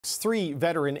Three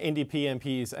veteran NDP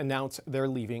MPs announced they're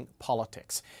leaving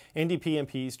politics. NDP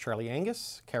MPs Charlie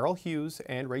Angus, Carol Hughes,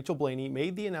 and Rachel Blaney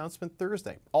made the announcement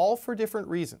Thursday, all for different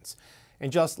reasons.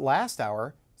 And just last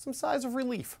hour, some sighs of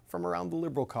relief from around the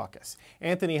Liberal caucus.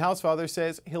 Anthony Housefather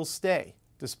says he'll stay,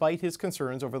 despite his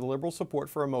concerns over the Liberal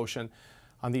support for a motion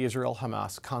on the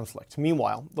Israel-Hamas conflict.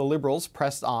 Meanwhile, the Liberals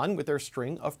pressed on with their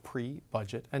string of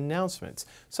pre-budget announcements.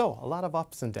 So, a lot of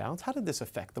ups and downs. How did this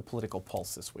affect the political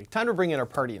pulse this week? Time to bring in our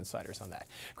party insiders on that.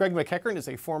 Greg McEachern is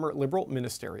a former Liberal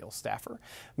ministerial staffer.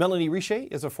 Melanie Richer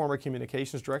is a former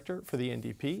communications director for the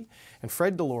NDP. And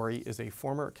Fred Delory is a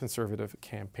former Conservative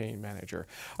campaign manager.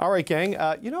 All right, gang,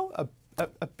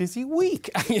 a busy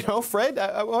week. Fred,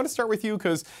 I want to start with you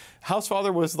because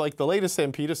Housefather was like the latest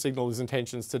MP to signal his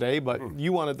intentions today, but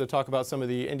you wanted to talk about some of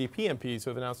the NDP MPs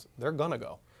who have announced they're going to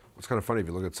go. It's kind of funny if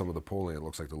you look at some of the polling, it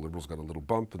looks like the Liberals got a little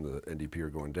bump and the NDP are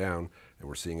going down, and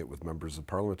we're seeing it with members of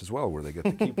Parliament as well, where they get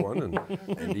to keep one and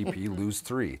NDP lose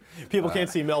three. People can't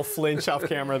see Mel flinch off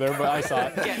camera there, but I saw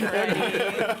it. Getting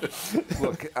ready.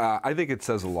 Look, I think it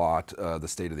says a lot, the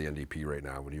state of the NDP right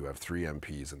now, when you have three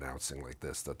MPs announcing like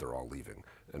this that they're all leaving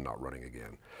and not running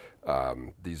again.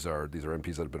 These are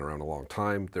MPs that have been around a long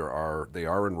time. They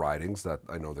are in ridings that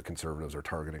I know the Conservatives are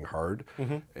targeting hard,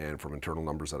 and from internal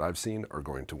numbers that I've seen, are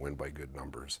going to win by good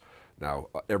numbers. Now,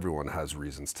 everyone has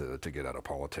reasons to get out of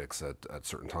politics at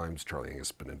certain times. Charlie Angus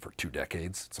has been in for 2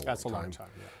 decades. It's a long time.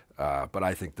 Yeah. But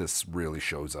I think this really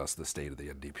shows us the state of the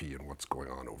NDP and what's going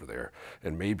on over there.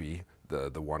 And maybe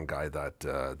the one guy that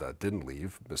didn't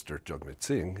leave, Mr. Jagmeet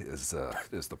Singh, is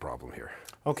the problem here.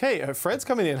 Okay, Fred's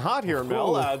coming in hot here,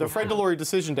 Mel. The Fred Delory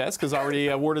decision desk has already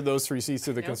awarded those 3 seats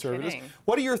to the Conservatives. Kidding.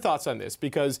 What are your thoughts on this?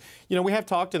 Because we have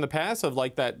talked in the past of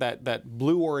like that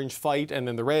blue-orange fight and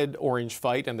then the red-orange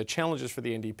fight and the challenges for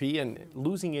the NDP, and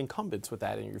losing incumbents with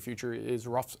that in your future is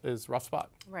rough spot.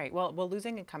 Right. Well,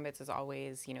 losing incumbents is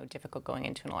always difficult going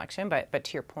into an election. But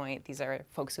to your point, these are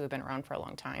folks who have been around for a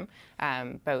long time.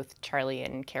 Both Charlie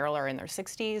and Carol are in their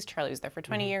 60s. Charlie was there for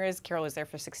 20 years. Carol was there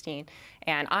for 16.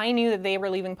 And I knew that they were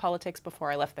leaving politics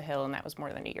before I left the Hill, and that was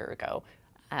more than a year ago.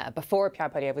 Before Pierre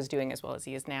Poilievre was doing as well as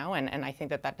he is now, and I think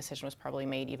that decision was probably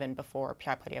made even before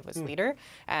Pierre Poilievre was leader.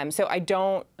 So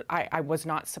I was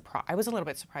not surprised. I was a little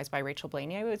bit surprised by Rachel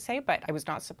Blaney, I would say, but I was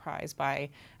not surprised by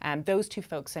those 2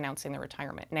 folks announcing their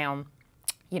retirement. Now,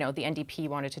 the NDP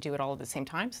wanted to do it all at the same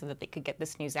time so that they could get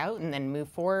this news out and then move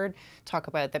forward, talk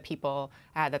about the people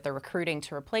that they're recruiting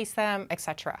to replace them,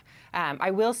 etc.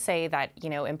 I will say that,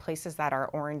 in places that are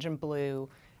orange and blue,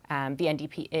 the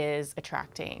NDP is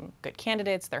attracting good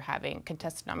candidates. They're having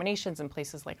contested nominations in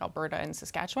places like Alberta and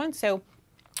Saskatchewan. So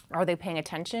are they paying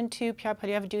attention to Pierre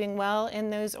Poilievre doing well in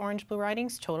those orange-blue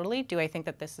ridings? Totally. Do I think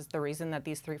that this is the reason that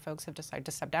these 3 folks have decided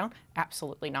to step down?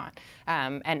 Absolutely not.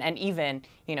 And even,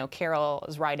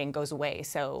 Carol's riding goes away.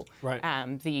 So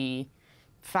the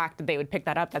fact that they would pick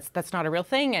that up, that's not a real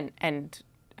thing. And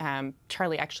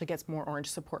Charlie actually gets more orange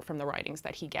support from the ridings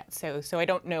that he gets. So I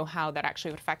don't know how that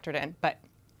actually would factor in. But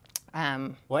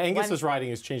well, Angus's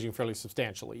riding is changing fairly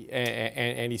substantially,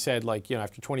 and he said,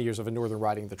 after 20 years of a northern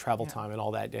riding, the travel time and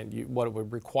all that, and what it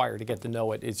would require to get to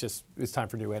know it, it's time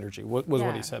for new energy. Was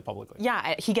what he said publicly.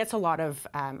 Yeah, he gets a lot of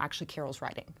actually Carol's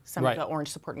riding. Some of the orange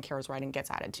support in Carol's riding gets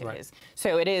added to his.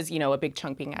 So it is a big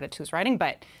chunk being added to his riding,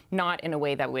 but not in a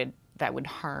way that would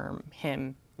harm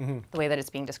him. The way that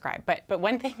it's being described. But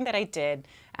one thing that I did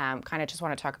kind of just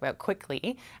want to talk about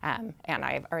quickly, and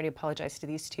I've already apologized to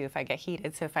these 2 if I get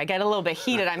heated. So if I get a little bit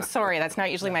heated, I'm sorry. That's not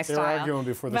usually my style. They were arguing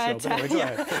before the show. But go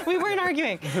ahead. We weren't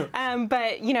arguing.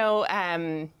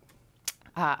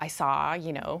 I saw,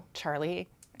 Charlie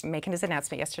making his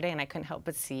announcement yesterday, and I couldn't help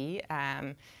but see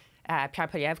Pierre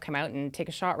Poilievre come out and take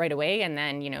a shot right away, and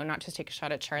then, not just take a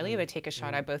shot at Charlie, but take a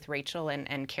shot at both Rachel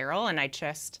and Carol. And I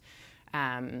just...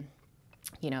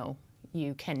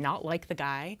 you cannot like the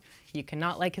guy, you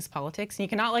cannot like his politics, and you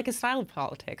cannot like his style of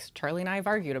politics. Charlie and I have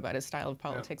argued about his style of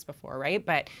politics before, right?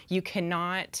 But you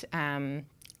cannot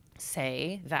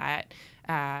say that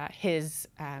his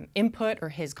input or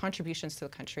his contributions to the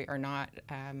country are not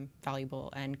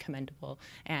valuable and commendable.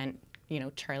 And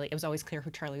Charlie, it was always clear who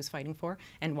Charlie was fighting for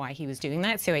and why he was doing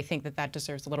that. So I think that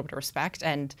deserves a little bit of respect.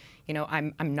 And,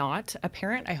 I'm not a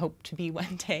parent. I hope to be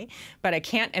one day. But I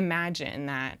can't imagine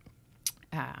that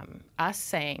us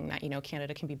saying that,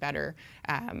 Canada can be better,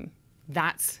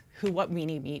 that's what we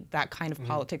need. That kind of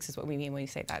politics is what we mean when we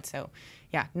say that. So,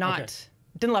 yeah,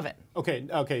 didn't love it. Okay.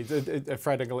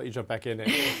 Fred, I'm going to let you jump back in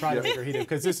and try to make her heated,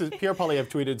 because this is Pierre Poilievre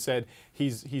tweeted, said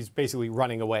he's basically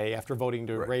running away after voting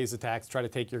to raise the tax, try to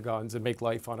take your guns and make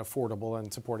life unaffordable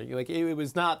and supporting you. It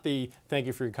was not the thank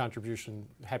you for your contribution,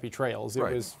 happy trails. It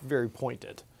was very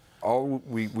pointed.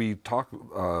 We talk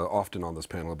often on this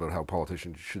panel about how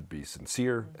politicians should be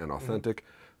sincere and authentic.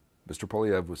 Mr.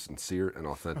 Poilievre was sincere and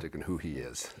authentic in who he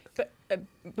is. But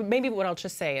maybe what I'll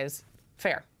just say is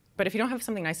fair. But if you don't have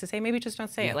something nice to say, maybe just don't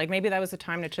say it. Like maybe that was the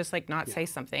time to just like not say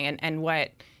something. And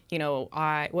what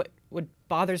what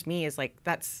bothers me is like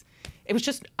it was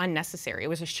just unnecessary. It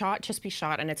was a shot, just be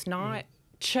shot, and it's not.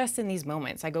 Just in these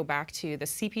moments, I go back to the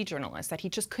CP journalist that he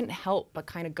just couldn't help but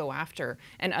kind of go after,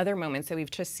 and other moments that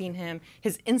we've just seen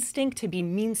his instinct to be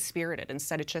mean-spirited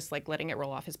instead of just like letting it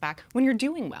roll off his back when you're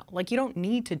doing well. Like you don't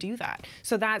need to do that.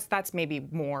 So that's maybe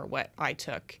more what I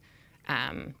took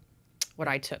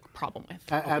problem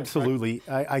with. Absolutely.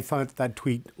 I thought that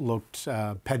tweet looked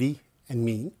petty and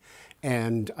mean,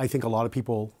 and I think a lot of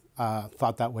people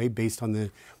thought that way based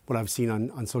on what I've seen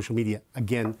on social media.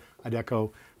 Again, I'd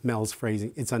echo Mel's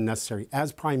phrasing, it's unnecessary.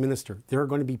 As Prime Minister, there are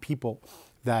going to be people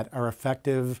that are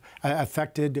affected, that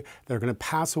are going to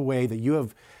pass away, that you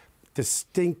have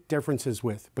distinct differences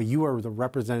with, but you are the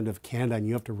representative of Canada and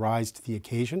you have to rise to the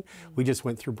occasion. We just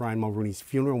went through Brian Mulroney's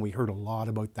funeral and we heard a lot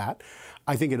about that.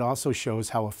 I think it also shows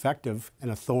how effective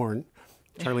and a thorn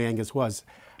Charlie Angus was.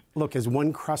 Look, as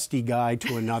one crusty guy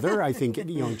to another, I think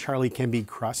Charlie can be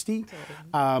crusty,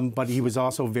 but he was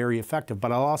also very effective.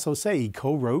 But I'll also say he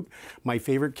co-wrote my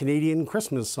favorite Canadian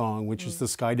Christmas song, which is "The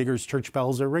Sky Diggers' Church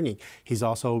Bells Are Ringing."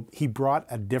 He brought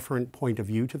a different point of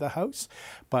view to the House,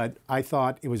 but I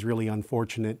thought it was really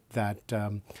unfortunate that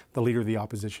the Leader of the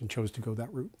Opposition chose to go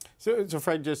that route. So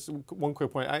Fred, just one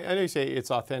quick point. I know you say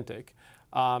it's authentic.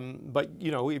 But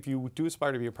if you do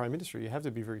aspire to be a prime minister, you have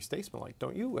to be very statesmanlike,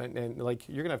 don't you? And like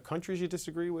you're going to have countries you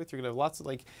disagree with. You're going to have lots of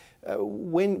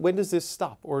when does this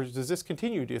stop, or does this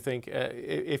continue? Do you think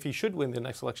if he should win the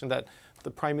next election, that the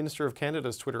Prime Minister of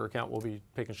Canada's Twitter account will be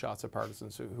taking shots at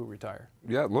partisans who retire?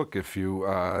 Yeah, look, if you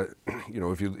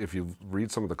if you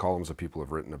read some of the columns that people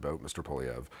have written about Mr.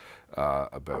 Poilievre,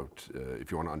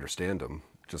 if you want to understand him,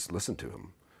 just listen to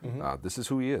him. This is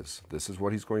who he is. This is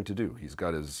what he's going to do. He's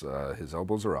got his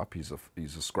elbows are up. He's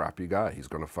a scrappy guy. He's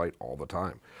going to fight all the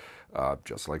time,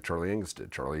 just like Charlie Angus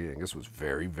did. Charlie Angus was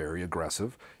very, very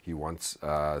aggressive. He once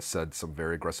said some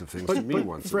very aggressive things to me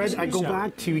once. Fred, I go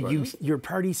back to you. Your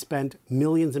party spent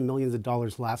millions and millions of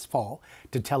dollars last fall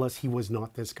to tell us he was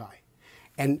not this guy,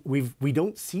 and we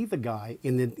don't see the guy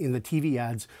in the TV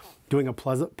ads doing a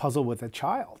puzzle with a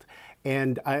child.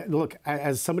 And look,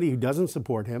 as somebody who doesn't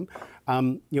support him,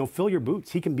 fill your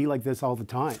boots. He can be like this all the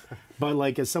time. But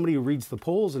like as somebody who reads the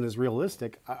polls and is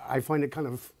realistic, I find it kind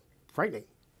of frightening.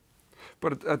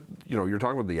 But you're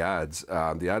talking about the ads.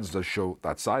 The ads does show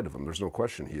that side of him. There's no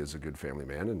question he is a good family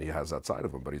man and he has that side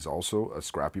of him. But he's also a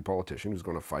scrappy politician who's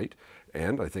going to fight.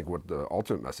 And I think what the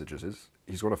ultimate message is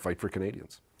he's going to fight for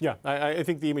Canadians. Yeah, I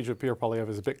think the image of Pierre Poilievre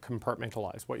is a bit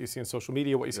compartmentalized. What you see on social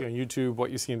media, what you see on YouTube,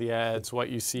 what you see in the ads, what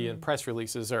you see in press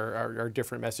releases are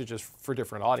different messages for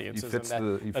different audiences.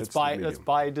 That's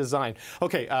by design.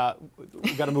 Okay,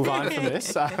 we got to move on from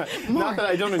this. Not that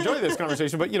I don't enjoy this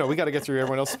conversation, but we got to get through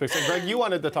everyone else's picks. And Greg, you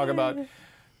wanted to talk about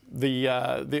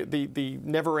the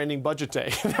never-ending budget day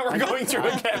that we're going through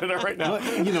in Canada right now.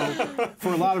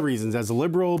 For a lot of reasons, as a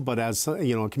Liberal, but as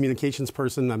a communications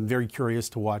person, I'm very curious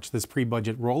to watch this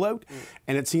pre-budget rollout,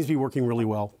 and it seems to be working really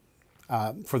well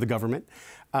for the government.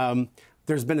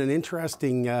 There's been an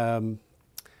interesting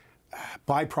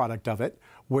byproduct of it,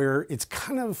 where it's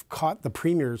kind of caught the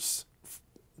premiers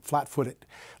flat-footed.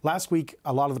 Last week,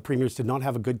 a lot of the premiers did not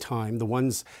have a good time. The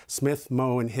ones, Smith,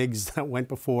 Moe, and Higgs, that went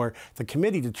before the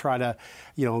committee to try to,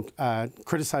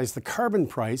 criticize the carbon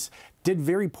price, did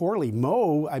very poorly.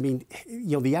 Moe,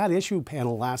 the ad issue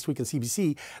panel last week in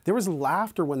CBC, there was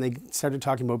laughter when they started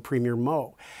talking about Premier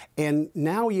Moe. And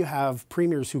now you have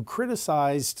premiers who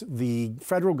criticized the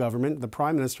federal government. The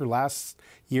Prime Minister last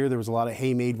year, there was a lot of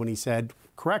hay made when he said,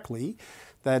 correctly,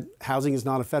 that housing is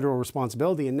not a federal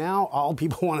responsibility. And now all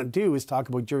people want to do is talk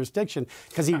about jurisdiction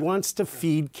because he wants to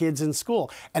feed kids in school.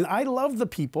 And I love the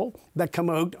people that come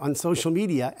out on social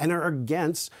media and are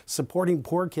against supporting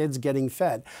poor kids getting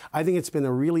fed. I think it's been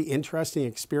a really interesting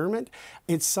experiment.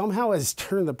 It somehow has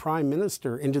turned the Prime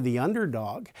Minister into the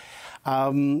underdog.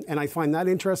 And I find that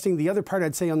interesting. The other part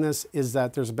I'd say on this is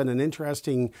that there's been an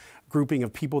interesting grouping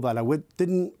of people that I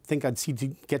didn't think I'd see to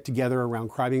get together around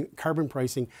carbon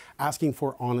pricing, asking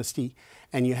for honesty.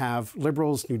 And you have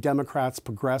Liberals, New Democrats,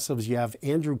 Progressives. You have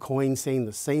Andrew Coyne saying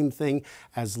the same thing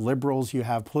as Liberals. You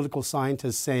have political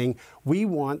scientists saying, we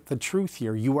want the truth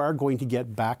here. You are going to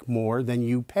get back more than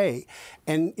you pay.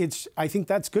 And I think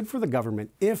that's good for the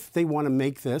government. If they want to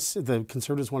make this, the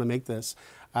Conservatives want to make this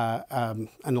an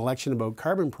election about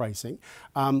carbon pricing,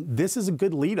 this is a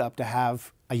good lead up to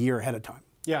have a year ahead of time.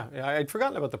 Yeah, I'd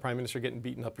forgotten about the Prime Minister getting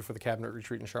beaten up before the cabinet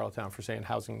retreat in Charlottetown for saying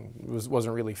housing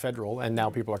wasn't really federal, and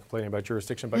now people are complaining about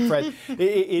jurisdiction. But Fred,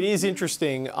 it is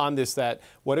interesting on this that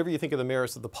whatever you think of the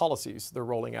merits of the policies they're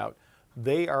rolling out,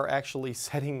 they are actually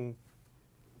setting,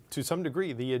 to some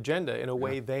degree, the agenda in a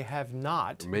way they have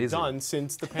not done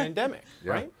since the pandemic,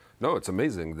 right? No, it's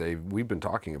amazing. We've been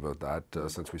talking about that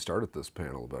since we started this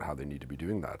panel about how they need to be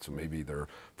doing that. So maybe they're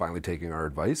finally taking our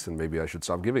advice, and maybe I should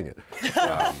stop giving it,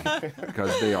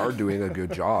 because they are doing a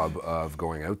good job of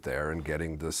going out there and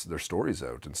getting their stories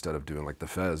out instead of doing like the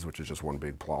Fez, which is just one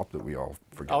big plop that we all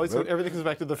forget about. Everything comes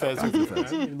back to the Fez.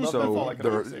 So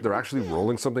they're actually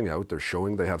rolling something out. They're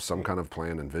showing they have some kind of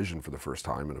plan and vision for the first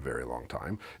time in a very long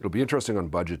time. It'll be interesting on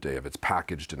budget day if it's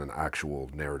packaged in an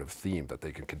actual narrative theme that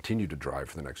they can continue to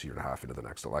drive for the next year and a half into the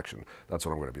next election. That's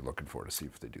what I'm going to be looking for to see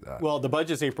if they do that. Well, the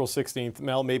budget's April 16th.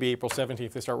 Mel, maybe April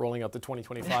 17th they start rolling out the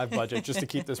 2025 budget just to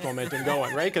keep this momentum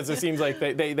going, right? Because it seems like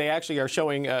they actually are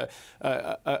showing a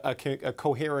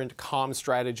coherent, calm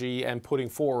strategy and putting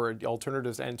forward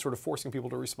alternatives and sort of forcing people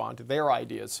to respond to their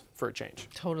ideas for a change.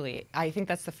 Totally. I think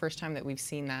that's the first time that we've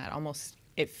seen that almost.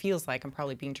 It feels like, I'm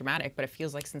probably being dramatic, but it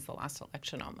feels like since the last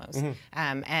election almost.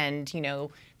 And, you know,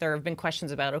 there have been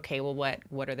questions about, okay, well,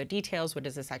 what are the details? What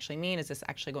does this actually mean? Is this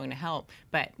actually going to help?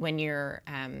 But when you're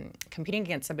competing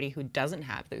against somebody who doesn't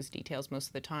have those details most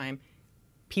of the time,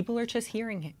 people are just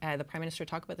hearing the Prime Minister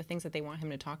talk about the things that they want him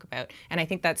to talk about. And I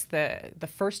think that's the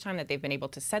first time that they've been able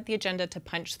to set the agenda, to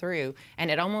punch through. And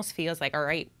it almost feels like, all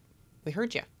right, we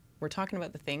heard you. We're talking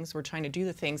about the things, we're trying to do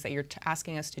the things that you're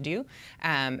asking us to do,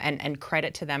 and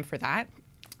credit to them for that.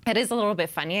 It is a little bit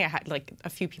funny. I had like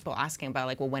a few people asking about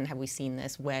like, well, when have we seen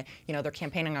this? Where, you know, they're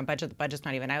campaigning on budget, the budget's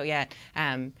not even out yet.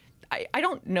 I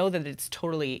don't know that it's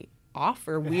totally off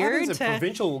or weird. It happens at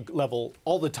provincial level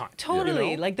all the time.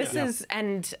 Totally. You know? Like this is,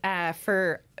 and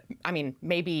I mean,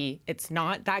 maybe it's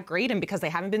not that great, and because they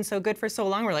haven't been so good for so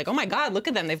long, we're like, oh my God, look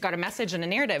at them. They've got a message and a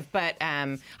narrative. But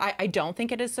I don't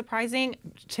think it is surprising.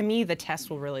 To me, the test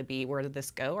will really be, where did this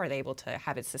go? Are they able to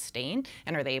have it sustained?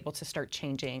 And are they able to start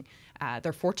changing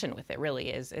their fortune with it, really,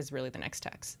 is really the next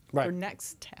test. Right. Or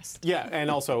next test. Yeah, and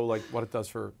also like what it does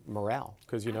for morale.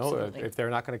 Because, you know, if they're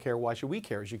not going to care, why should we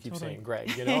care, as you keep saying,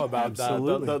 Greg, you know, about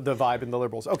the vibe and the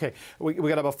Liberals. Okay, we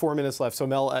got about 4 minutes left. So,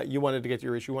 Mel, you wanted to get to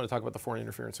your issue. You want to talk about the foreign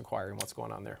interference inquiry and what's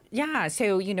going on there. Yeah,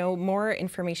 so, you know, more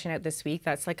information out this week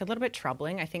that's like a little bit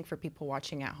troubling, I think, for people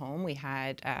watching at home. We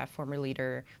had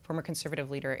former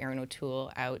Conservative leader Erin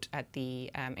O'Toole out at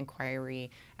the inquiry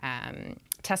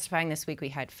testifying this week. We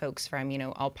had folks from, you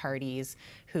know, all parties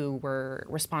who were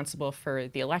responsible for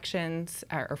the elections,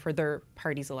 or for their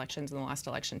party's elections in the last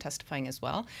election, testifying as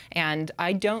well. And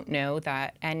I don't know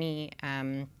that any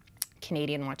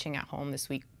Canadian watching at home this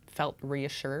week felt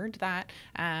reassured that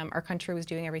our country was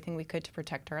doing everything we could to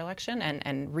protect our election,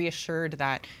 and reassured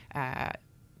that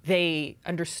they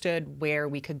understood where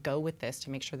we could go with this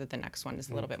to make sure that the next one is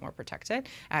a little bit more protected.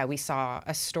 We saw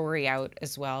a story out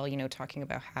as well, you know, talking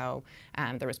about how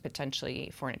there was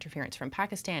potentially foreign interference from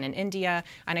Pakistan and India.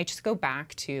 And I just go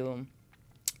back to,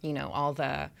 you know, all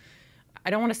the, I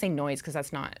don't want to say noise, because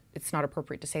it's not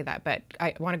appropriate to say that, but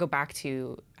I want to go back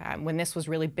to when this was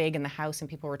really big in the House and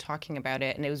people were talking about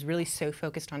it, and it was really so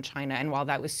focused on China. And while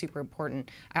that was super important,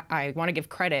 I want to give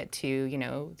credit to, you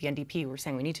know, the NDP. We're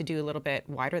saying we need to do a little bit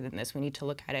wider than this. We need to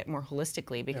look at it more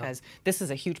holistically, because this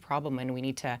is a huge problem, and we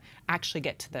need to actually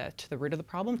get to the root of the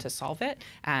problem to solve it.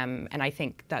 And I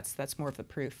think that's more of the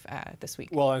proof this week.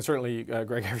 Well, and certainly,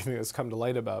 Greg, everything that's come to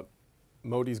light about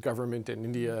Modi's government in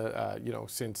India, you know,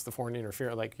 since the foreign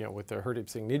interference, like, you know, with the Hardeep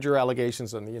Singh Nijjar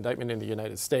allegations and the indictment in the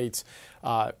United States,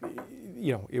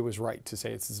 you know, it was right to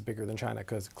say it's bigger than China,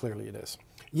 because clearly it is.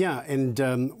 Yeah, and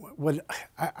what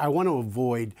I want to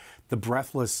avoid the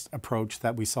breathless approach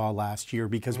that we saw last year,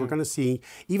 because we're going to see,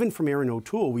 even from Erin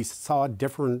O'Toole, we saw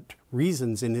different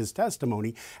reasons in his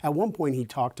testimony. At one point, he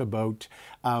talked about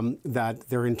that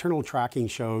their internal tracking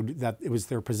showed that it was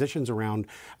their positions around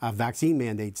vaccine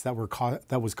mandates that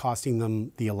was costing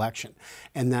them the election,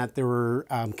 and that there were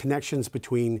connections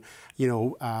between, you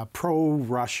know,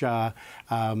 pro-Russia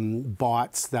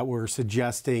bots that were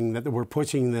suggesting that they were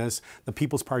pushing this. The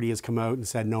People's Party has come out and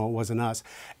said, no, it wasn't us.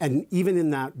 And even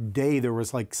in that day, there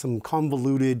was like some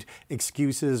convoluted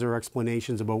excuses or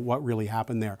explanations about what really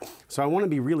happened there. So I want to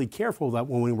be really careful that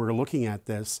when we're looking at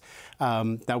this,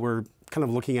 that we're kind of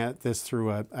looking at this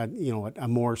through a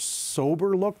more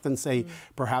sober look than say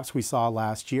perhaps we saw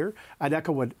last year. I'd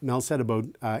echo what Mel said about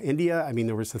India. I mean,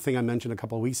 there was the thing I mentioned a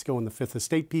couple of weeks ago in the Fifth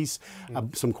Estate piece,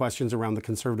 some questions around the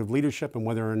Conservative leadership and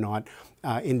whether or not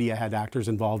India had actors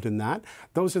involved in that.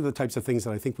 Those are the types of things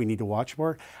that I think we need to watch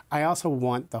for. I also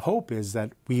want, the hope is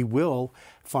that we will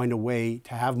find a way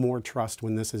to have more trust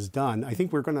when this is done. I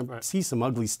think we're going to see some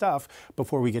ugly stuff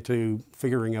before we get to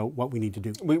figuring out what we need to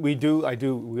do.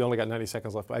 We only got 90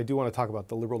 seconds left, but I do want to talk about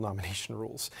the Liberal nomination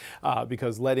rules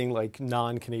because letting like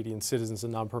non-Canadian citizens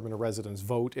and non-permanent residents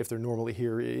vote if they're normally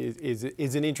here is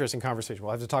an interesting conversation.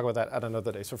 We'll have to talk about that at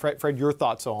another day. So Fred, your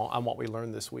thoughts on what we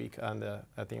learned this week at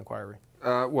the inquiry?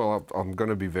 Well, I'm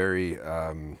going to be very,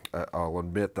 I'll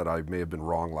admit that I may have been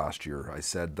wrong last year. I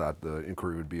said that the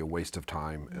inquiry would be a waste of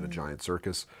time and a giant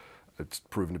circus. It's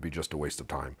proven to be just a waste of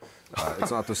time.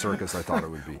 It's not the circus I thought it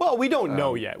would be. Well, we don't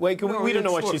know yet. We don't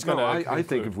know what she's going to. I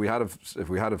think if we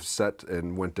had set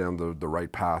and went down the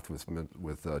right path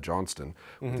with Johnston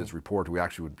with his report, we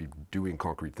actually would be doing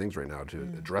concrete things right now to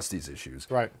address these issues.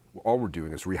 Right. All we're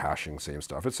doing is rehashing the same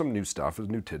stuff. It's some new stuff. It's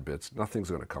new tidbits. Nothing's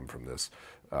going to come from this.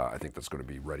 I think that's going to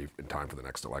be ready in time for the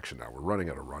next election now. We're running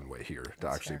out of runway here to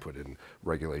actually put in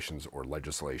regulations or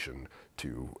legislation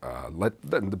to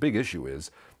the big issue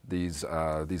is these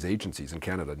agencies in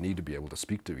Canada need to be able to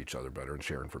speak to each other better and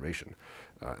share information,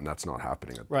 and that's not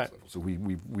happening at this level. So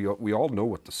we all know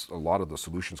what a lot of the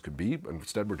solutions could be, and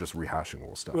instead we're just rehashing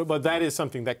old stuff. But that is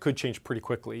something that could change pretty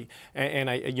quickly, and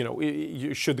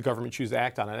should the government choose to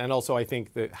act on it. And also, I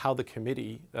think that how the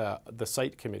committee, the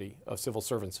site committee of civil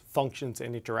servants, functions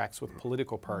and interacts with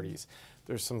political parties.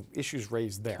 There's some issues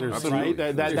raised there. There's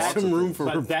That's some room for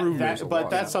improvement. But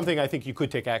that's something I think you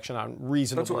could take action on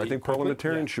reasonably. That's what I think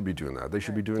parliamentarians should be doing that. They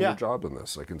should be doing their job in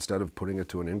this. Like instead of putting it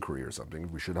to an inquiry or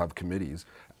something, we should have committees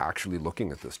actually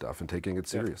looking at this stuff and taking it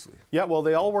seriously. Yeah, well,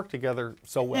 they all work together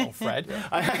so well, Fred.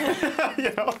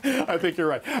 I think you're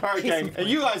right. All right, gang,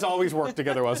 you guys always work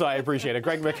together well, so I appreciate it.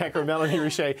 Greg McEachern, Melanie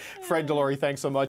Richer, Fred Delory, thanks so much.